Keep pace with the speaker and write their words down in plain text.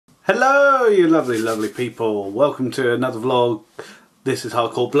Hello, you lovely, lovely people. Welcome to another vlog. This is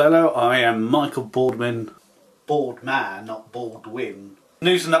Hardcore Blello. I am Michael Boardman. Boardman, not Boardwin.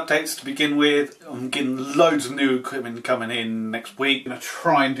 News and updates to begin with. I'm getting loads of new equipment coming in next week. I'm going to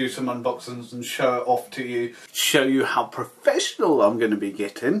try and do some unboxings and show it off to you. Show you how professional I'm going to be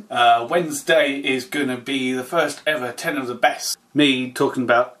getting. Wednesday is going to be the first ever 10 of the best. Me talking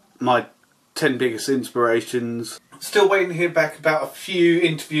about my 10 biggest inspirations. Still waiting to hear back about a few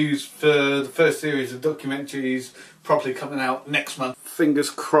interviews for the first series of documentaries, probably coming out next month. Fingers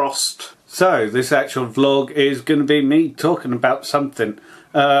crossed. So this actual vlog is going to be me talking about something.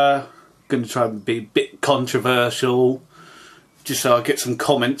 Going to try and be a bit controversial, just so I get some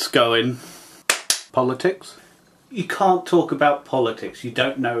comments going. Politics. You can't talk about politics you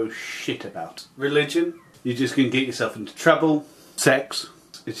don't know shit about. Religion. You're just going to get yourself into trouble. Sex.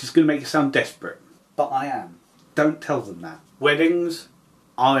 It's just going to make you sound desperate. But I am. Don't tell them that. Weddings,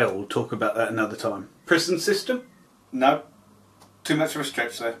 I'll talk about that another time. Prison system? No. Too much of a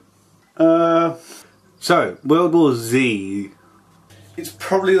stretch there. So, World War Z. It's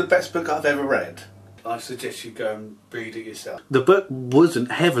probably the best book I've ever read. I suggest you go and read it yourself. The book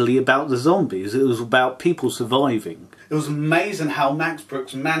wasn't heavily about the zombies, it was about people surviving. It was amazing how Max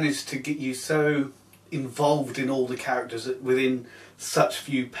Brooks managed to get you so involved in all the characters within such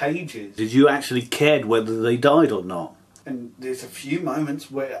few pages. Did you actually care whether they died or not? And there's a few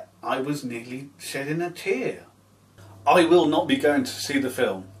moments where I was nearly shedding a tear. I will not be going to see the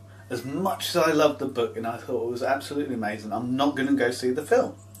film. As much as I loved the book and I thought it was absolutely amazing, I'm not going to go see the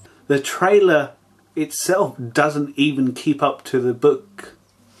film. The trailer itself doesn't even keep up to the book.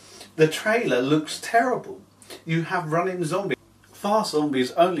 The trailer looks terrible. You have running zombies. Fast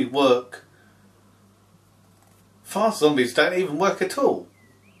zombies only work. Fast zombies don't even work at all.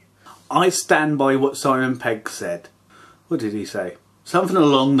 I stand by what Simon Pegg said. What did he say? Something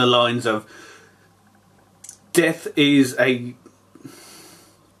along the lines of, death is a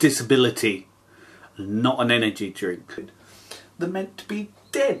disability, not an energy drink. They're meant to be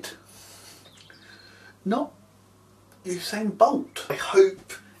dead, not Usain Bolt. I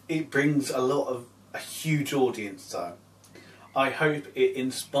hope it brings a huge audience though. I hope it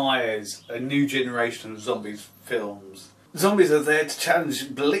inspires a new generation of zombies films. Zombies are there to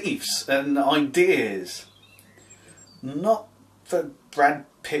challenge beliefs and ideas, not for Brad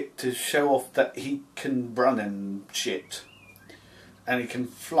Pitt to show off that he can run and shit, and he can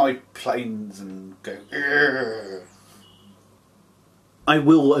fly planes and go. Urgh. I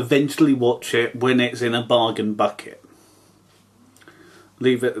will eventually watch it when it's in a bargain bucket.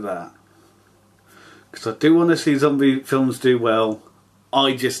 Leave it at that. Because I do want to see zombie films do well.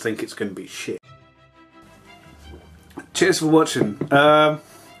 I just think it's going to be shit. Cheers for watching. Why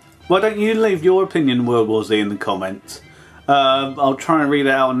don't you leave your opinion on World War Z in the comments. I'll try and read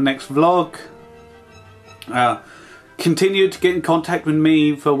it out on the next vlog. Continue to get in contact with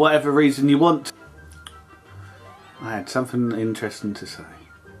me for whatever reason you want. I had something interesting to say.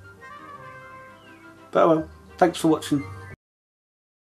 But well, thanks for watching.